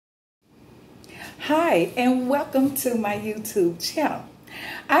Hi, and welcome to my YouTube channel.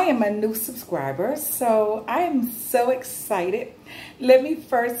 I am a new subscriber, so I am so excited. Let me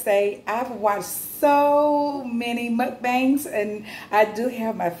first say I've watched so many mukbangs, and I do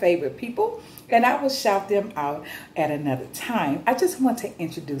have my favorite people, and I will shout them out at another time. I just want to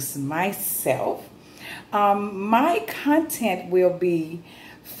introduce myself. My content will be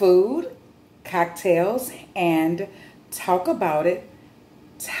food, cocktails, and talk about it,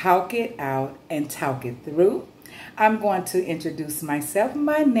 talk it out, and talk it through. I'm going to introduce myself.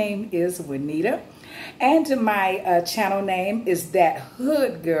 My name is Juanita, and my channel name is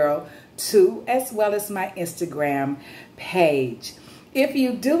ThatHoodGurl2, as well as my Instagram page. If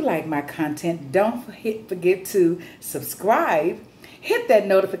you do like my content, don't forget to subscribe, hit that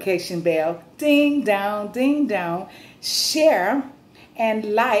notification bell, ding down, share,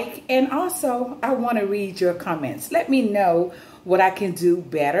 and like. And also, I want to read your comments. Let me know what I can do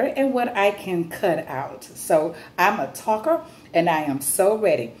better and what I can cut out. So I'm a talker, and I am so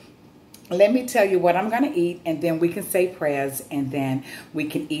ready. Let me tell you what I'm going to eat, and then we can say prayers, and then we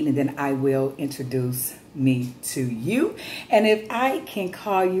can eat, and then I will introduce me to you. And if I can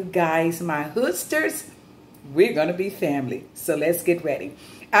call you guys my Hoodsters, we're going to be family. So let's get ready.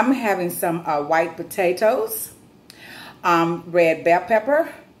 I'm having some white potatoes, red bell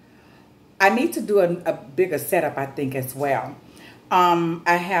pepper. I need to do a bigger setup, I think, as well.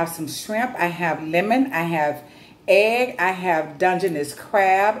 I have some shrimp, I have lemon, I have egg, I have Dungeness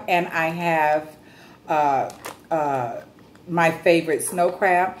crab, and I have my favorite snow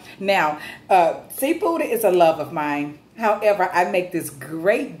crab. Now, seafood is a love of mine. However, I make this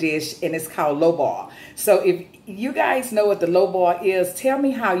great dish, and it's called lowball. So if you guys know what the lowball is, tell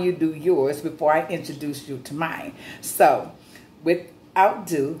me how you do yours before I introduce you to mine. So, without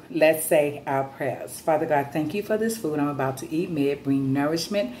ado, let's say our prayers. Father God, thank you for this food I'm about to eat. May it bring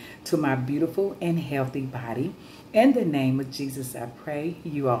nourishment to my beautiful and healthy body. In the name of Jesus, I pray.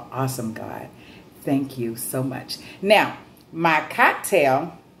 You are awesome, God. Thank you so much. Now, my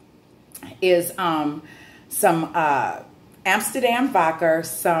cocktail is some Amsterdam vodka,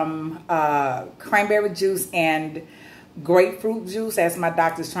 some cranberry juice, and grapefruit juice, as my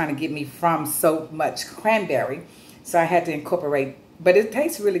doctor's trying to get me from so much cranberry. So I had to incorporate, but it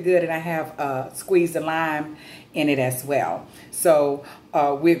tastes really good, and I have squeezed a lime in it as well. So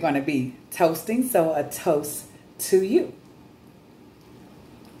we're going to be toasting, so a toast to you.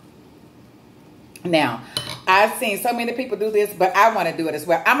 Now, I've seen so many people do this, but I want to do it as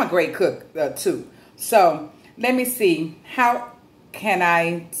well. I'm a great cook too. So let me see. How can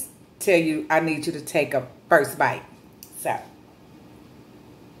I tell you I need you to take a first bite? So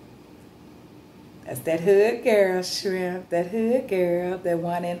that's that hood girl shrimp, that hood girl, that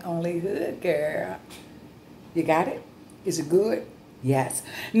one and only hood girl. You got it? Is it good? Yes.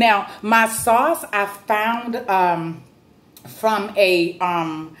 Now, my sauce I found from a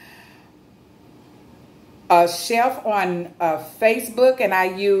chef on Facebook, and I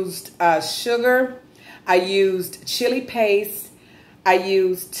used sugar, I used chili paste, I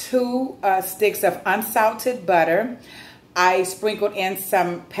used 2 sticks of unsalted butter, I sprinkled in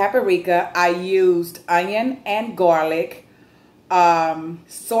some paprika, I used onion and garlic,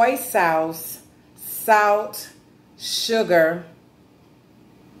 soy sauce, salt, sugar,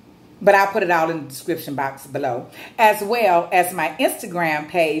 but I'll put it all in the description box below, as well as my Instagram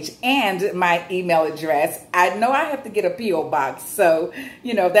page and my email address. I know I have to get a P.O. box, so,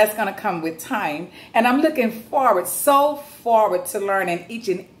 you know, that's going to come with time. And I'm looking forward, so forward to learning each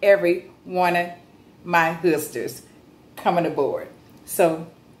and every one of my Hoodsters coming aboard. So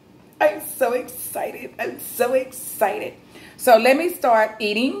I'm so excited. I'm so excited. So let me start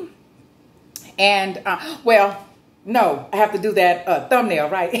eating. And, well, no, I have to do that thumbnail,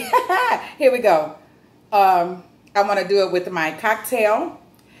 right? Here we go. I want to do it with my cocktail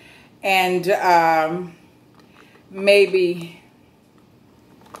and maybe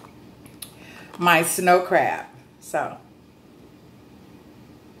my snow crab. So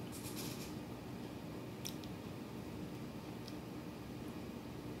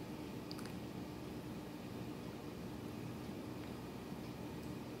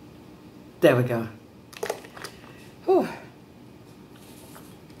there we go. Whew.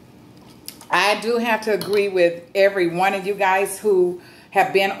 I do have to agree with every one of you guys who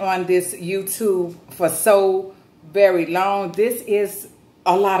have been on this YouTube for so very long. This is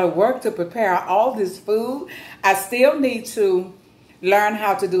a lot of work to prepare all this food. I still need to learn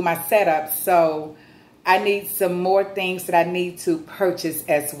how to do my setup, so I need some more things that I need to purchase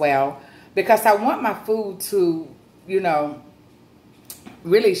as well, because I want my food to, you know,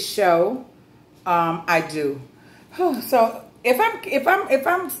 really show. I do. So if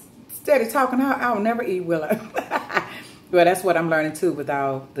I'm steady talking, I'll never eat, will I? Well, that's what I'm learning too with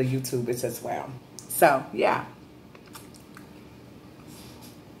all the YouTubers as well. So, yeah.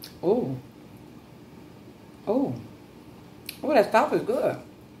 Oh. Oh. Oh, that stuff is good.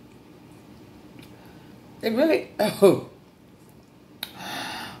 It really, oh.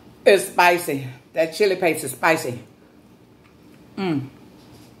 It's spicy. That chili paste is spicy.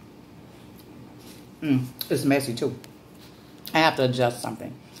 It's messy too. I have to adjust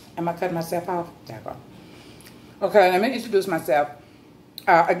something. Am I cutting myself off? There I go. Okay, let me introduce myself.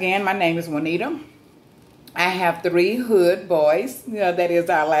 Again, my name is Juanita. I have 3 hood boys. You know, that is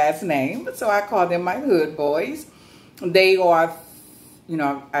our last name. So I call them my hood boys. They are, you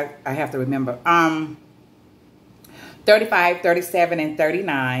know, I have to remember. 35, 37, and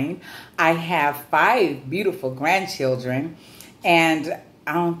 39. I have 5 beautiful grandchildren. And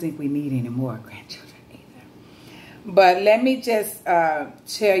I don't think we need any more grandchildren either. But let me just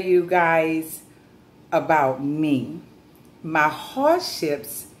tell you guys about me. My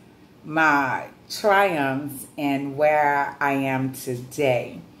hardships, my triumphs, and where I am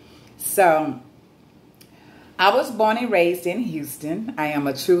today. So, I was born and raised in Houston. I am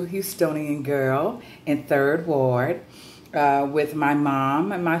a true Houstonian girl in 3rd Ward with my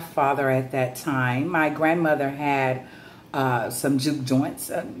mom and my father at that time. My grandmother had some juke joints.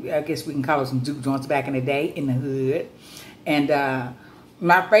 I guess we can call it some juke joints back in the day in the hood. And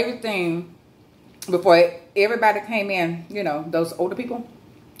my favorite thing, before everybody came in, you know, those older people,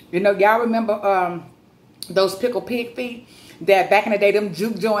 you know, y'all remember those pickled pig feet that back in the day them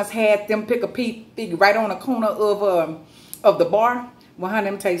juke joints had them pickled pig feet right on the corner of the bar? Well, honey,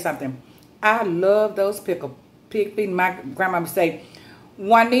 let me tell you something. I love those pickled pig feet. My grandma would say,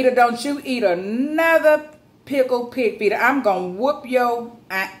 Juanita, don't you eat another pickled pig feet. I'm going to whoop your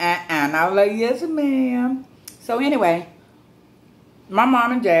And I was like, yes, ma'am. So anyway, my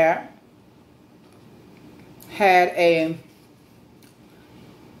mom and dad had a,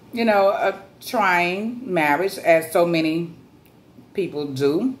 you know, a trying marriage, as so many people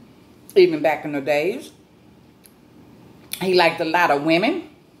do, even back in the days. He liked a lot of women,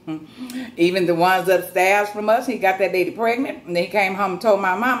 even the ones upstairs from us. He got that lady pregnant, and then he came home and told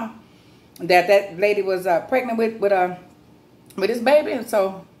my mama that that lady was pregnant with his baby. And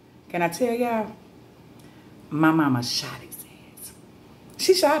so, can I tell y'all, my mama shot his ass.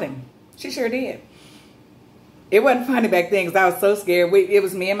 She shot him. She sure did. It wasn't funny back then because I was so scared. It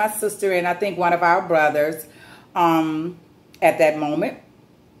was me and my sister and I think one of our brothers at that moment.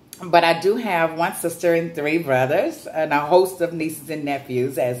 But I do have 1 sister and 3 brothers and a host of nieces and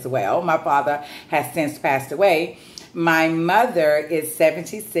nephews as well. My father has since passed away. My mother is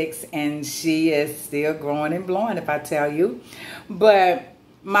 76 and she is still growing and blowing, if I tell you. But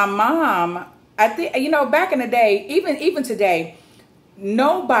my mom, I think, you know, back in the day, even today,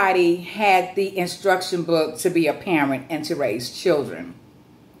 nobody had the instruction book to be a parent and to raise children.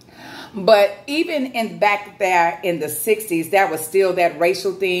 But even in back there in the 60s, that was still that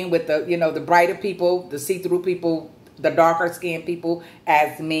racial thing with the, you know, the brighter people, the see-through people, the darker skinned people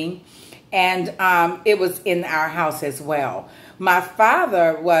as me. And it was in our house as well. My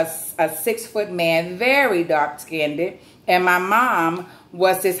father was a 6-foot man, very dark skinned. And my mom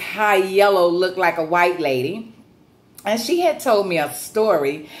was this high yellow, looked like a white lady. And she had told me a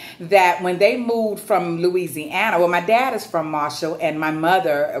story that when they moved from Louisiana, well, my dad is from Marshall and my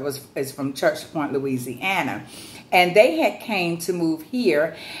mother is from Church Point, Louisiana. And they had came to move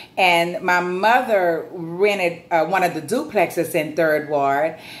here, and my mother rented one of the duplexes in 3rd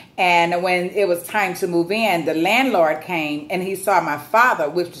Ward. And when it was time to move in, the landlord came and he saw my father,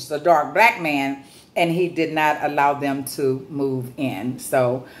 which was a dark black man, and he did not allow them to move in.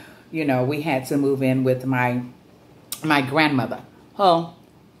 So, you know, we had to move in with my grandmother. Oh,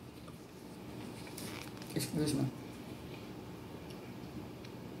 excuse me.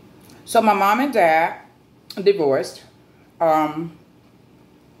 So my mom and dad divorced.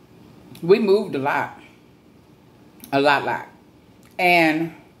 We moved a lot.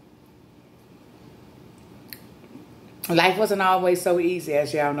 And life wasn't always so easy,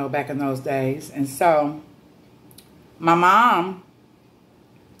 as y'all know, back in those days. And so my mom,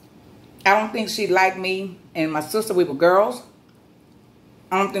 I don't think she liked me and my sister. We were girls.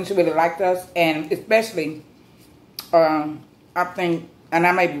 I don't think she really liked us. And especially, I think, and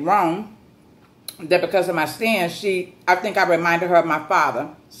I may be wrong, that because of my sins, I think I reminded her of my father.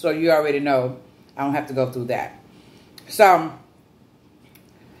 So you already know I don't have to go through that. So,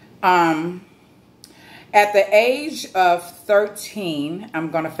 at the age of 13, I'm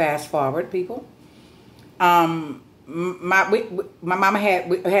going to fast forward, people. My mama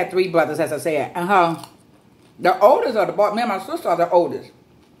had 3 brothers, as I said. The oldest are the boy. Me and my sister are the oldest.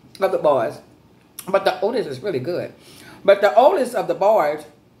 of the boys. But the oldest is really good. But the oldest of the boys,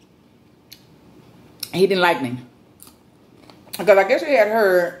 he didn't like me. Because I guess he had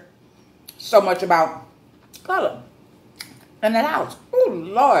heard so much about color in that house. Oh,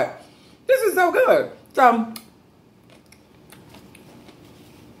 Lord. This is so good. So,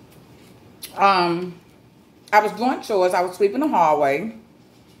 I was doing chores. I was sweeping the hallway.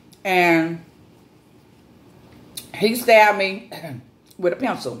 And he stabbed me with a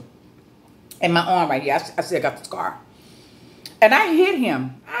pencil in my arm right here. I still got the scar. And I hit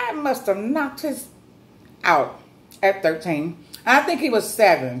him. I must have knocked his out at 13. I think he was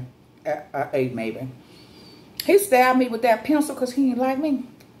 7, 8 maybe. He stabbed me with that pencil because he didn't like me.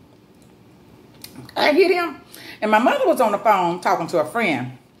 I hit him. And my mother was on the phone talking to a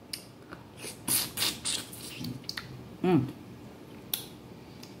friend.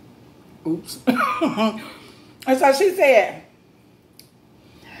 Oops. And so she said,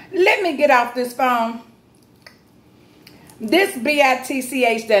 let me get off this phone. This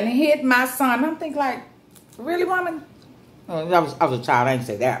bitch done hit my son. I'm thinking like, really, woman? I was a child. I didn't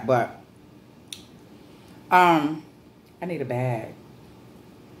say that, but I need a bag.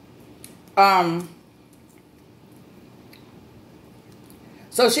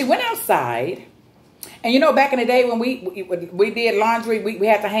 So she went outside. And you know, back in the day when we did laundry, we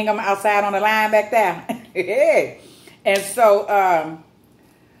had to hang them outside on the line back there. And so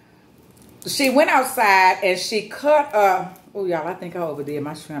she went outside and she cut oh, y'all, I think I overdid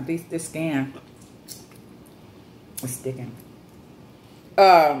my shrimp. This skin is sticking.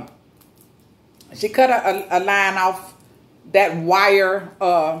 She cut a line off that wire.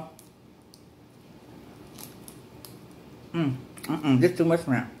 This too much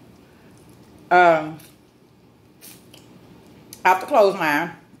shrimp. Out the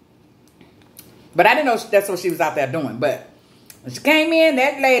clothesline. But I didn't know that's what she was out there doing. But when she came in,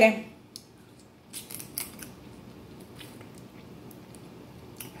 that lady,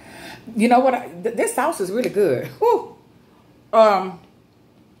 you know what? This sauce is really good. Whew.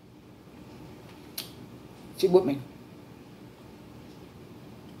 She with me.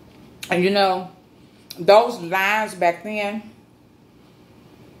 And you know, those lines back then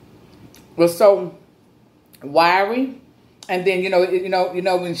were so wiry. And then, you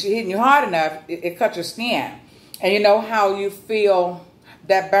know, when she hitting you hard enough, it cut your skin. And you know how you feel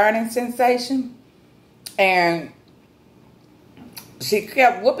that burning sensation? And she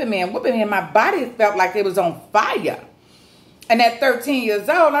kept whooping me, and my body felt like it was on fire. And at 13 years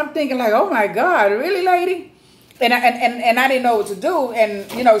old, I'm thinking like, oh my God, really, lady? And I didn't know what to do.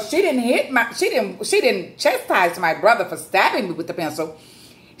 And, you know, she didn't chastise my brother for stabbing me with the pencil.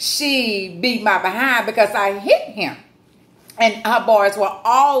 She beat my behind because I hit him. And her boys were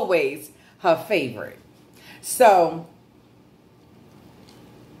always her favorite. So,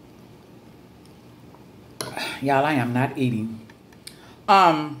 y'all, I am not eating.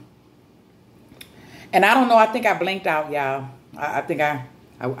 And I don't know. I think I blinked out, y'all. I think I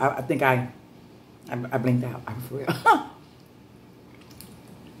blinked out. I'm for real.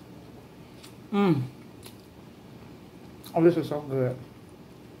 Oh, this is so good.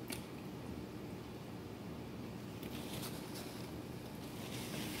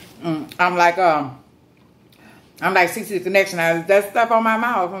 I'm like CC Connection. That stuff on my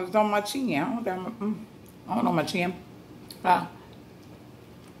mouth. It's on my chin. I don't know my chin. I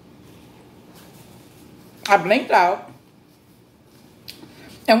blinked out.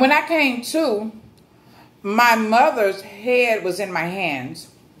 And when I came to, my mother's head was in my hands.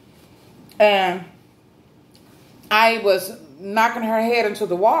 And I was knocking her head into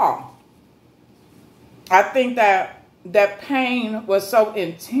the wall. I think that pain was so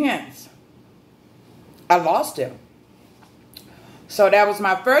intense, I lost him. So that was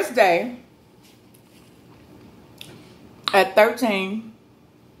my first day at 13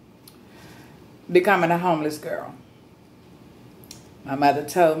 becoming a homeless girl. My mother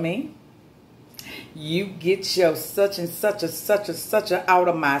told me, you get your such and such a out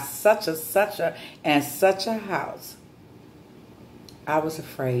of my such a and such a house. I was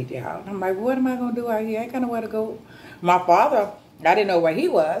afraid, y'all. I'm like, what am I going to do out here? I ain't got nowhere to go. My father, I didn't know where he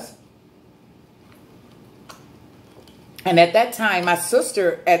was. And at that time, my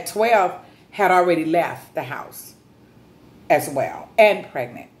sister at 12 had already left the house as well. And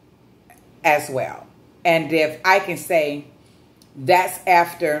pregnant as well. And if I can say, that's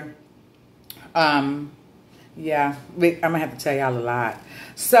after, yeah, I'm going to have to tell y'all a lot.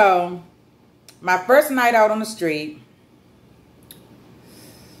 So, my first night out on the street,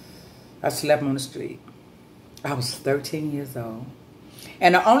 I slept on the street. I was 13 years old.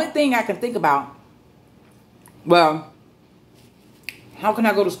 And the only thing I can think about, well, how can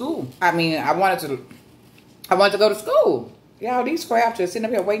I go to school? I mean, I wanted to go to school. Y'all, these crabs just sitting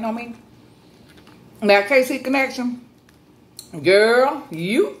up here waiting on me. Now, KC Connection, girl,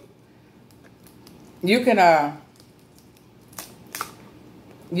 you can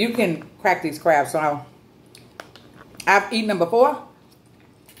crack these crabs. So I've eaten them before.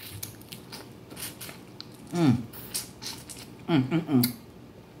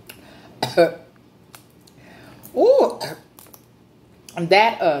 Ooh, and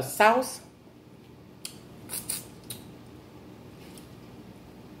that sauce.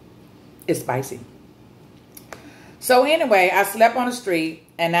 Is spicy. So anyway, I slept on the street,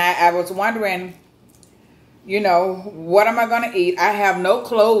 and I was wondering, you know, what am I going to eat? I have no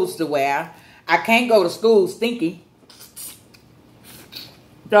clothes to wear. I can't go to school stinky.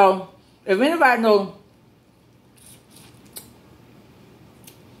 So, if anybody knows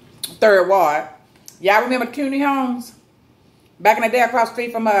Third Ward, y'all remember the CUNY homes? Back in the day across the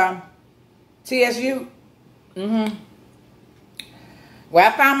street from TSU? Well,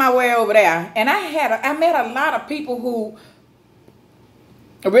 I found my way over there, and I met a lot of people who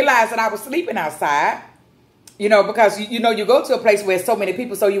realized that I was sleeping outside, you know, because, you know, you go to a place where so many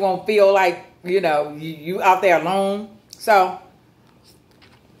people so you won't feel like, you know, you out there alone. So,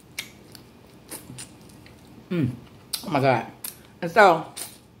 oh my God. And so,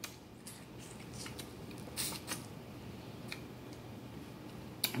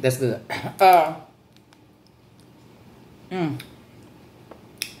 that's good.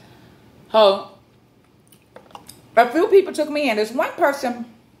 Oh, a few people took me in. There's one person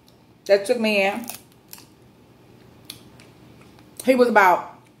that took me in. He was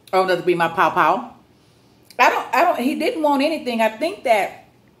about old enough to be my pawpaw. He didn't want anything. I think that,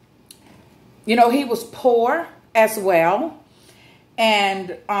 you know, he was poor as well.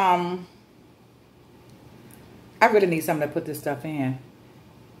 And I really need something to put this stuff in.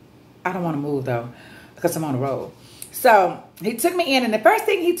 I don't want to move though, because I'm on the road. So he took me in, and the first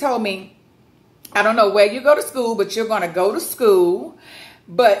thing he told me, I don't know where you go to school, but you're going to go to school.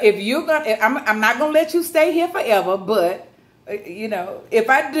 But if you're going to, I'm not going to let you stay here forever. But, you know, if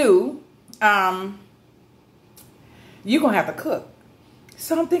I do, you're going to have to cook.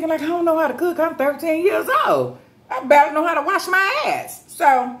 So I'm thinking like, I don't know how to cook. I'm 13 years old. I better know how to wash my ass.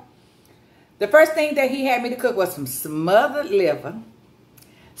 So the first thing that he had me to cook was some smothered liver,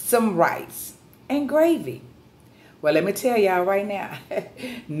 some rice, and gravy. Well, let me tell y'all right now,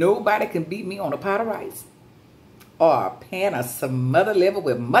 nobody can beat me on a pot of rice or a pan of smothered liver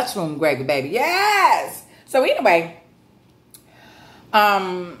with mushroom gravy, baby. Yes! So anyway,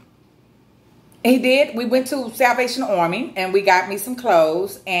 we went to Salvation Army, and we got me some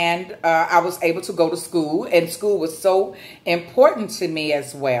clothes, and I was able to go to school, and school was so important to me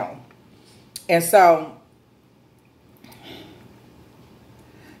as well. And so,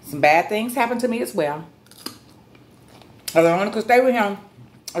 some bad things happened to me as well. I only could stay with him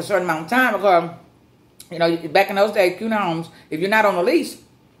a certain amount of time because, you know, back in those days, CUNY homes, if you're not on the lease,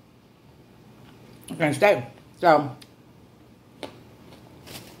 you can't stay. So,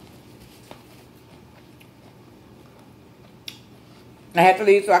 I had to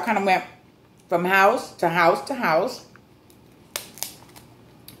leave, so I kind of went from house to house to house.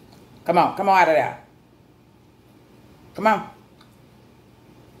 Come on out of there. Come on.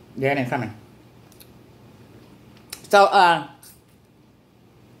 Yeah, it ain't coming. So, I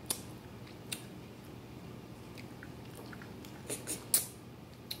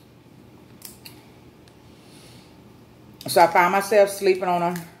found myself sleeping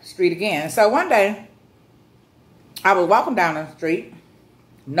on the street again. So one day, I was walking down the street,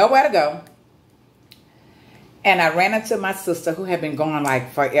 nowhere to go, and I ran into my sister who had been gone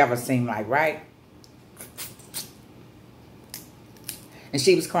like forever, seemed like, right? And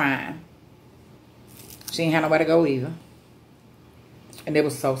she was crying. She ain't had nowhere to go either. And it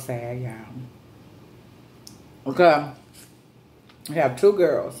was so sad, y'all. Okay. We have 2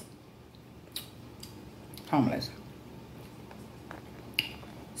 girls. Homeless.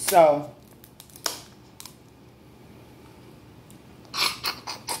 So.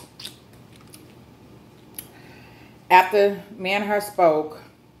 After me and her spoke,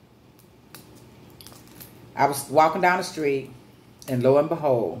 I was walking down the street, and lo and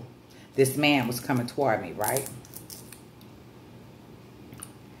behold, this man was coming toward me, right?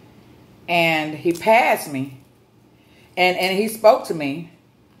 And he passed me, and he spoke to me.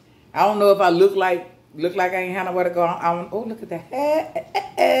 I don't know if I look like I ain't had nowhere to go. Oh, look at that.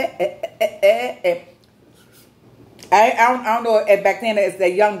 I don't know if back then as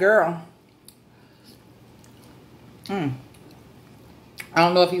that young girl. I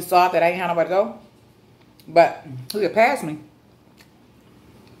don't know if he saw that I ain't had nowhere to go, but he had passed me.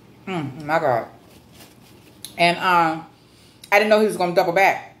 My God. And I didn't know he was going to double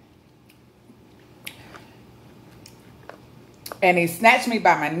back. And he snatched me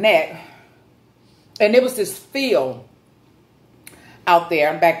by my neck. And it was this field out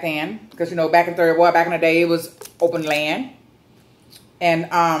there back then. Because, you know, back in Third Ward, back in the day, it was open land. And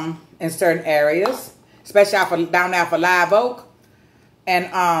in certain areas. Especially out down there for Live Oak.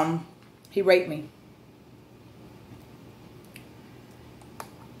 And he raped me.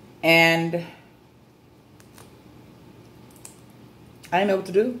 And I didn't know what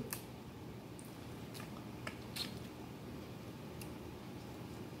to do.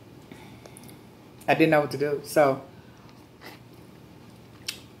 I didn't know what to do. So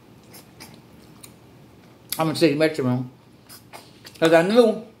I'm going to take the emergency room. Because I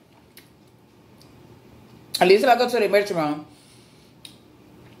knew, at least if I go to the emergency room,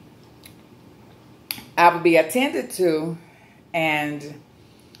 I would be attended to, and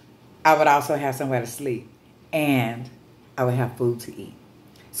I would also have somewhere to sleep, and I would have food to eat.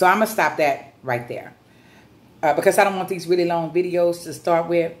 So I'm going to stop that right there. Because I don't want these really long videos to start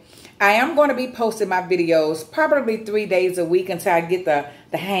with. I am going to be posting my videos probably 3 days a week until I get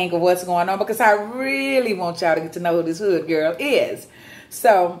the hang of what's going on. Because I really want y'all to get to know who this hood girl is.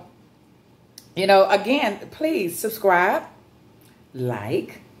 So, you know, again, please subscribe,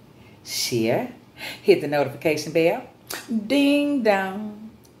 like, share, hit the notification bell. Ding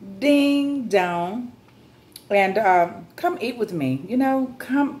dong. Ding dong. And come eat with me. You know,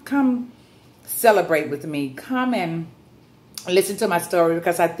 come celebrate with me. Come and listen to my story,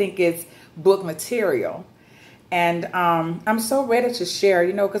 because I think it's book material. And I'm so ready to share,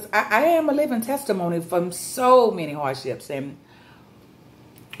 you know, because I am a living testimony from so many hardships. And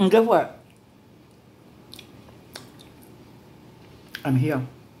guess what? I'm here.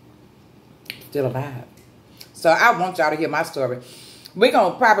 Still alive. So I want y'all to hear my story. We're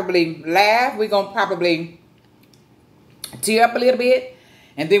going to probably laugh. We're going to probably tear up a little bit.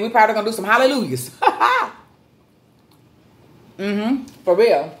 And then we're probably going to do some hallelujahs. For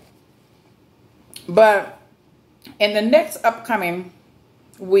real. But in the next upcoming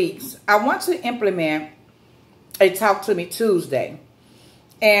weeks, I want to implement a Talk to Me Tuesday.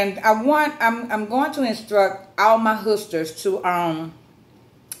 And I'm going to instruct all my hoodsters to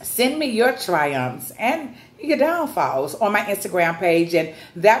send me your triumphs and your downfalls on my Instagram page, and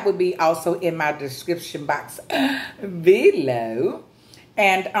that would be also in my description box below.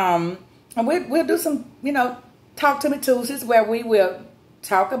 And we'll do some, you know, Talk to Me Tuesdays where we will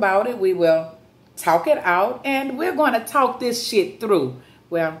talk about it, we will talk it out, and we're going to talk this shit through.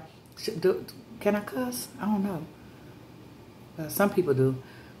 Well, can I cuss? I don't know. Some people do.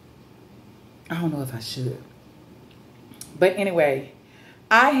 I don't know if I should. But anyway,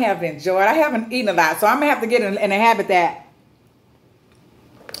 I have enjoyed. I haven't eaten a lot, so I'm going to have to get in a habit that,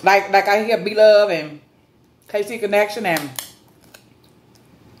 like I hear Be Love and KC Connection and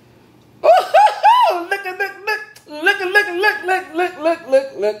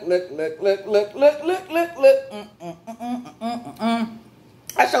look.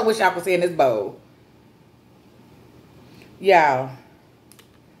 I sure wish I could see in this bowl. Y'all.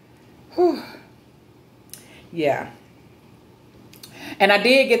 Yeah. And I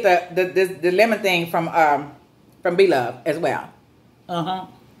did get the lemon thing from Be Love as well.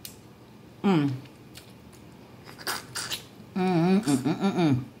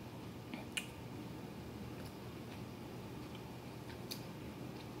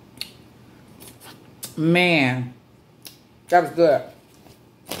 Man, that was good.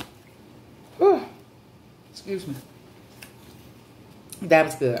 Whew. Excuse me. That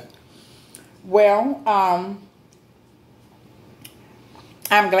was good. Well, I'm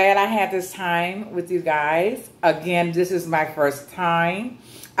glad I had this time with you guys. Again, this is my first time.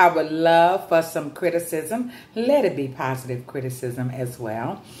 I would love for some criticism. Let it be positive criticism as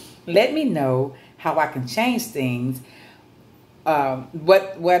well. Let me know how I can change things.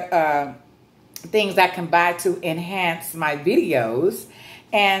 What things I can buy to enhance my videos.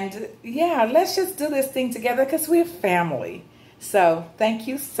 And yeah, let's just do this thing together because we're family. So thank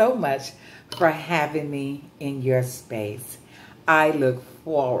you so much for having me in your space. I look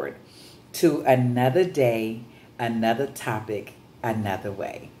forward to another day, another topic, another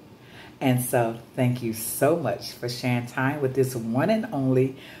way. And so thank you so much for sharing time with this one and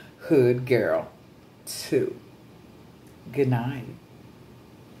only Hood Girl 2. Good night.